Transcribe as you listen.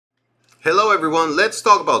Hello everyone, let's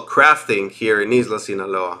talk about crafting here in Isla,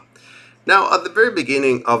 Sinaloa. Now, at the very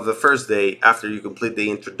beginning of the first day, after you complete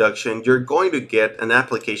the introduction, you're going to get an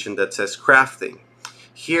application that says crafting.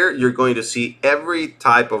 Here, you're going to see every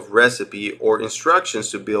type of recipe or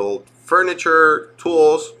instructions to build furniture,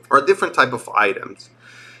 tools, or different type of items.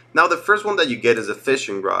 Now, the first one that you get is a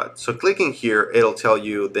fishing rod. So clicking here, it'll tell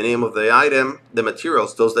you the name of the item, the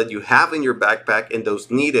materials, those that you have in your backpack, and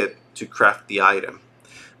those needed to craft the item.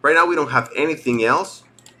 Right now we don't have anything else,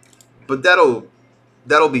 but that'll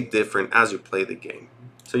be different as you play the game.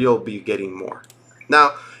 So you'll be getting more.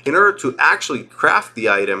 Now, in order to actually craft the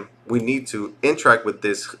item, we need to interact with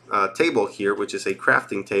this table here, which is a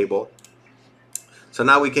crafting table. So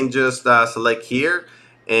now we can just select here,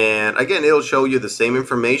 and again, it'll show you the same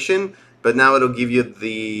information, but now it'll give you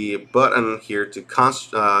the button here to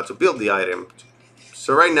build the item.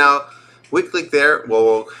 So right now, we click there,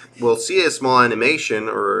 we'll see a small animation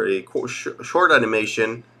or a short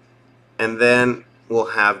animation, and then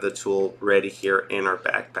we'll have the tool ready here in our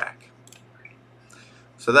backpack.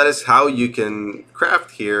 So that is how you can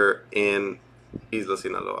craft here in Isla,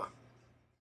 Sinaloa.